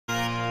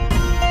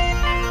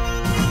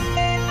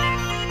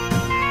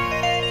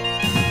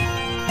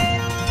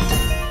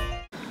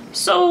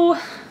So,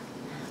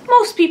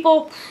 most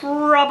people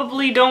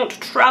probably don't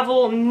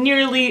travel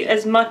nearly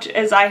as much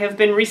as I have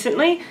been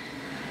recently,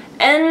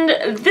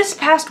 and this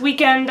past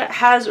weekend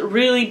has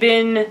really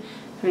been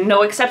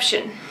no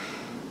exception.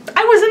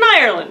 I was in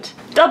Ireland,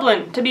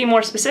 Dublin to be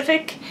more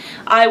specific.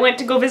 I went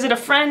to go visit a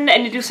friend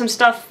and to do some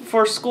stuff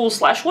for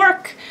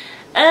school/work,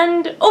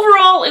 and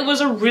overall it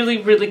was a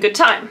really good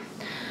time.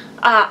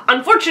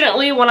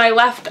 Unfortunately, when I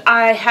left,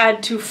 I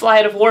had to fly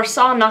out of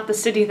Warsaw, not the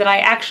city that I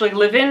actually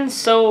live in,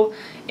 so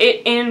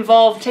it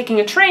involved taking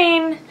a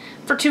train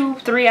for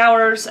 2-3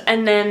 hours,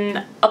 and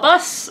then a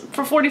bus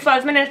for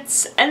 45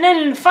 minutes, and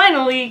then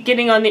finally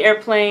getting on the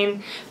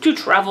airplane to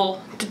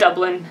travel to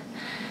Dublin,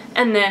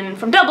 and then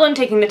from Dublin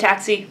taking the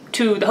taxi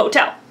to the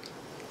hotel.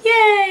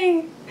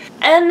 Yay!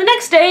 And the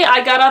next day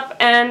I got up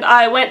and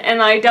I went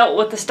and I dealt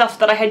with the stuff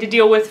that I had to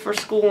deal with for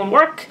school and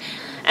work.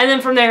 And then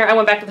from there I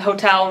went back to the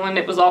hotel and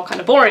it was all kind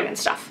of boring and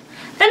stuff.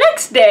 The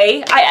next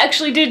day I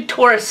actually did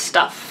tourist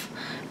stuff.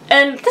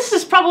 And this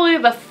is probably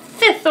the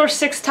 5th or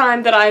 6th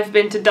time that I've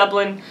been to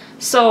Dublin,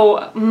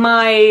 so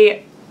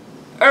my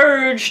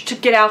urge to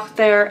get out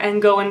there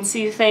and go and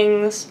see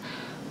things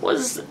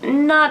was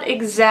not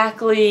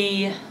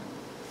exactly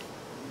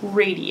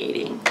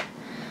radiating.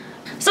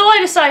 So I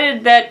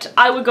decided that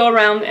I would go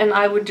around and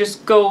I would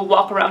just go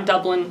walk around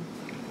Dublin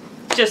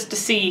just to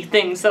see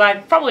things that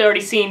I've probably already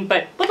seen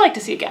but would like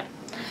to see again.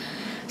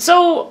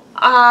 So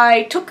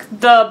I took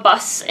the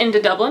bus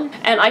into Dublin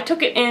and I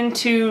took it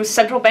into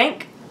Central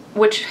Bank,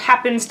 which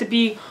happens to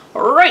be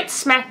right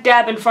smack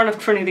dab in front of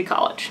Trinity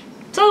College.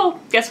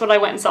 So guess what I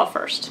went and saw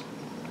first?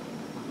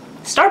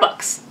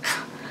 Starbucks.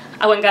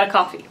 I went and got a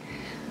coffee.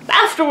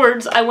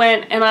 Afterwards I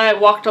went and I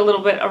walked a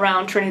little bit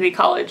around Trinity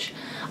College.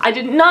 I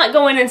did not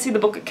go in and see the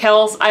Book of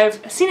Kells.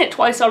 I've seen it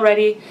twice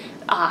already.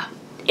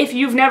 If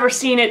you've never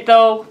seen it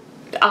though,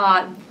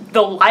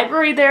 the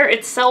library there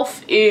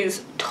itself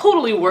is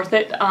totally worth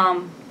it.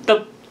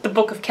 The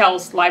Book of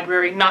Kells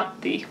library, not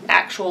the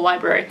actual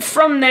library.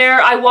 From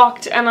there I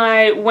walked and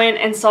I went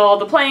and saw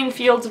the playing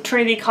fields of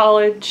Trinity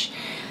College,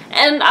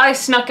 and I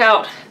snuck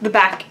out the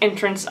back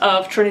entrance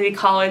of Trinity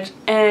College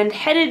and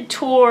headed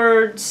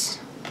towards...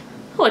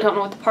 oh, I don't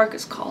know what the park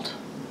is called.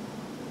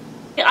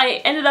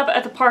 I ended up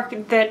at the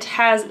park that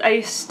has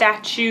a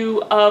statue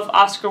of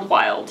Oscar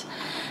Wilde.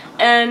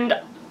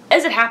 And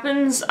as it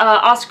happens,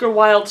 Oscar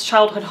Wilde's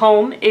childhood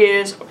home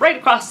is right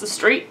across the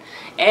street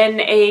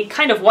in a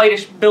kind of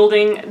whitish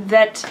building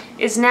that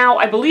is now,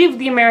 I believe,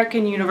 the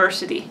American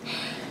University.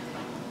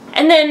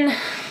 And then,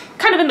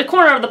 kind of in the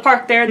corner of the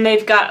park there,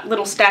 they've got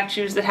little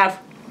statues that have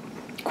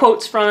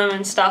quotes from them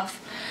and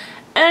stuff.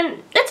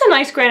 And it's a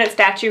nice granite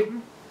statue.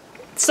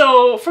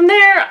 So from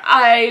there,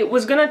 I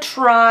was gonna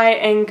try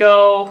and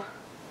go...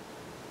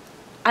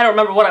 I don't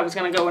remember what I was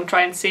gonna go and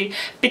try and see,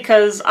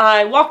 because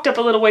I walked up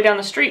a little way down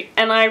the street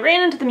and I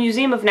ran into the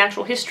Museum of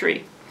Natural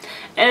History.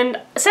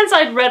 And since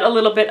I'd read a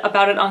little bit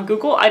about it on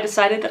Google, I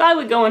decided that I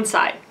would go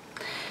inside.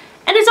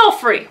 And it's all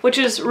free, which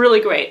is really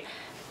great.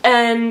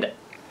 And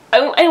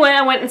anyway,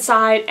 I went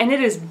inside and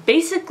it is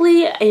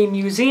basically a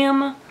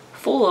museum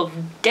full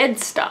of dead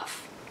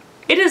stuff.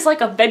 It is like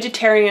a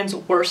vegetarian's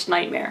worst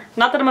nightmare.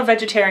 Not that I'm a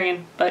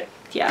vegetarian, but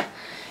yeah.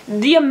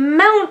 The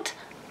amount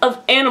of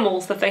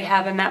animals that they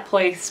have in that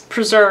place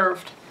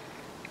preserved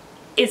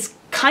is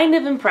kind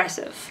of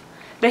impressive.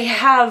 They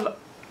have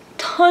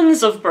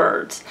tons of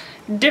birds,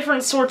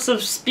 different sorts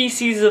of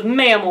species of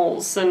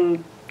mammals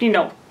and, you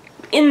know,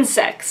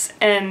 insects,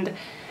 and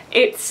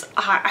it's,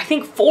 I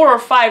think, 4 or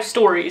 5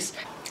 stories.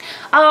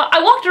 I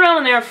walked around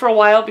in there for a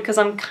while because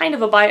I'm kind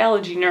of a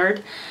biology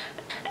nerd,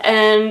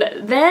 and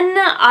then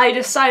I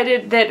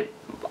decided that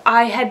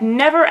I had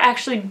never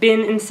actually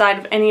been inside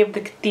of any of the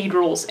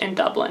cathedrals in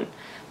Dublin,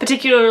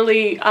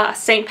 particularly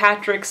St.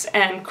 Patrick's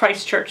and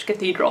Christ Church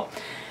Cathedral.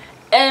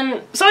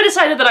 And so I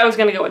decided that I was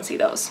going to go and see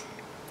those.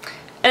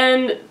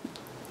 And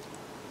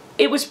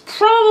it was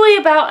probably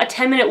about a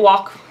 10-minute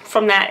walk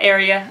from that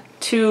area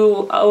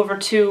to over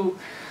to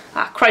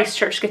Christ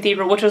Church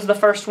Cathedral, which was the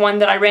first one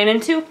that I ran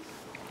into.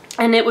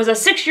 And it was a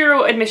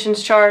 €6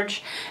 admissions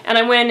charge, and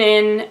I went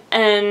in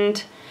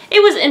and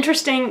it was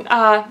interesting,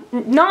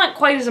 not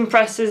quite as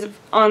impressive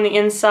on the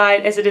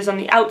inside as it is on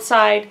the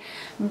outside,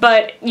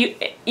 but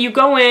you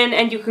go in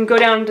and you can go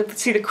down to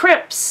see the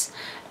crypts,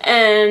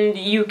 and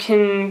you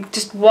can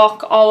just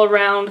walk all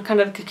around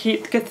kind of the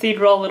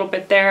cathedral a little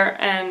bit there,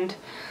 and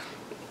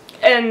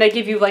they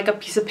give you like a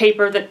piece of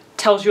paper that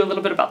tells you a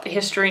little bit about the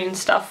history and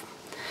stuff.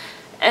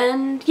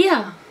 And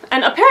yeah,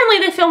 and apparently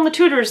they filmed the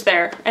Tudors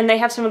there, and they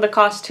have some of the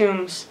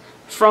costumes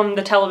from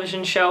the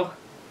television show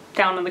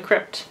down in the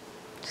crypt.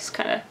 Just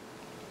kind of...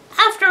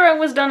 After I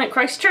was done at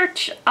Christ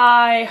Church,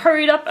 I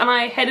hurried up and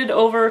I headed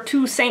over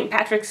to St.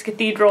 Patrick's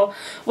Cathedral,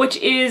 which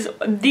is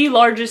the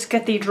largest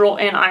cathedral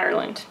in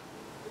Ireland,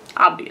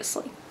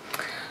 obviously.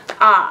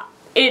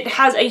 It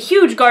has a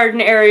huge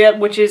garden area,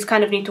 which is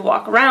kind of neat to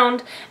walk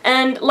around,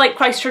 and like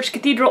Christ Church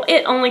Cathedral,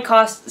 it only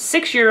costs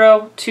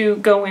 €6 to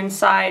go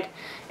inside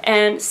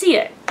and see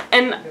it.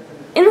 And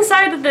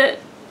inside of the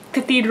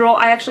cathedral,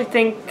 I actually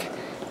think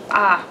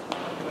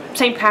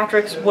St.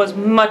 Patrick's was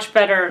much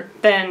better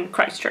than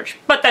Christ Church,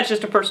 but that's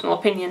just a personal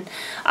opinion.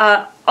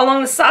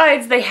 Along the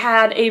sides, they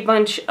had a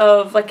bunch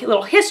of like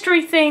little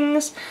history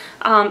things,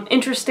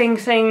 interesting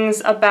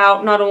things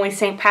about not only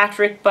St.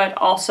 Patrick, but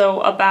also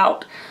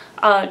about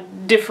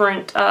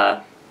different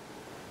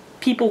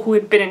people who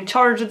had been in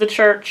charge of the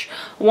church,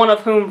 one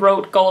of whom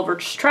wrote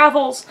Gulliver's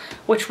Travels,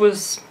 which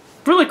was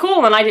really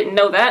cool, and I didn't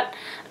know that.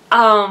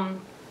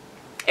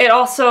 It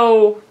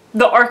also,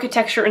 the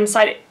architecture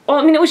inside it, well,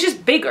 I mean, it was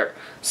just bigger,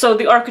 so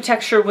the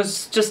architecture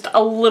was just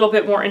a little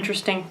bit more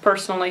interesting,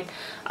 personally.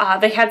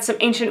 They had some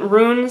ancient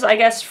ruins, I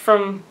guess,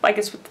 from,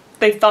 what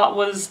they thought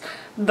was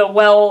the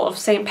well of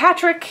St.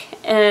 Patrick,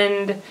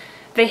 and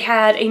they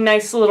had a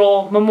nice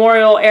little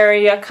memorial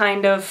area,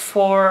 kind of,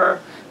 for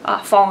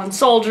fallen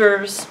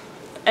soldiers.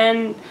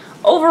 And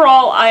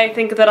overall, I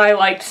think that I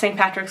liked St.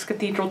 Patrick's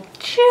Cathedral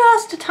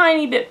just a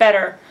tiny bit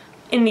better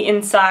in the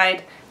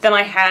inside than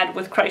I had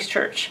with Christ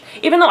Church.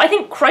 Even though I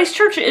think Christ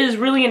Church is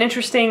really an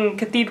interesting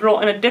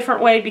cathedral in a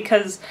different way,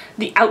 because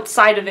the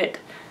outside of it,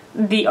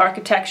 the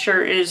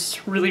architecture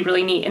is really,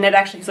 really neat, and it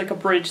actually is like a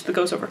bridge that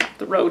goes over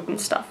the road and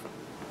stuff.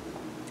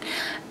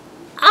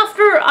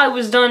 After I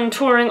was done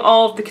touring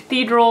all of the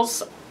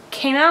cathedrals,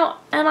 came out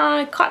and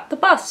I caught the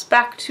bus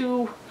back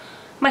to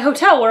my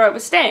hotel where I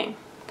was staying.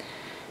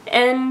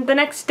 And the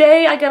next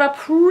day I got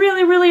up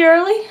really, really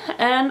early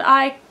and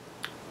I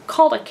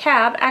called a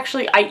cab.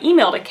 Actually, I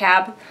emailed a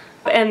cab,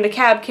 and the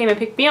cab came and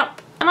picked me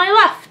up, and I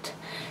left.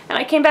 And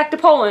I came back to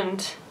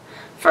Poland,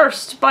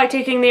 first by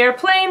taking the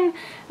airplane,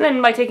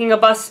 then by taking a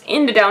bus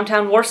into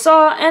downtown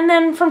Warsaw, and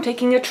then from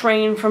taking a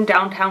train from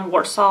downtown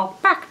Warsaw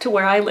back to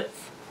where I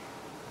live.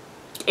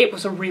 It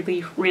was a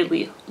really,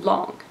 really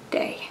long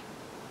day.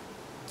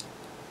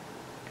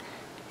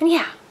 And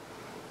yeah.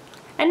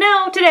 And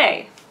now,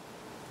 today,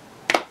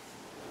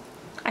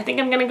 I think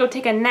I'm gonna go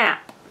take a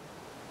nap.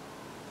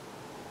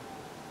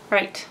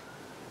 Right.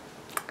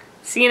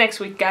 See you next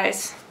week,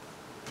 guys.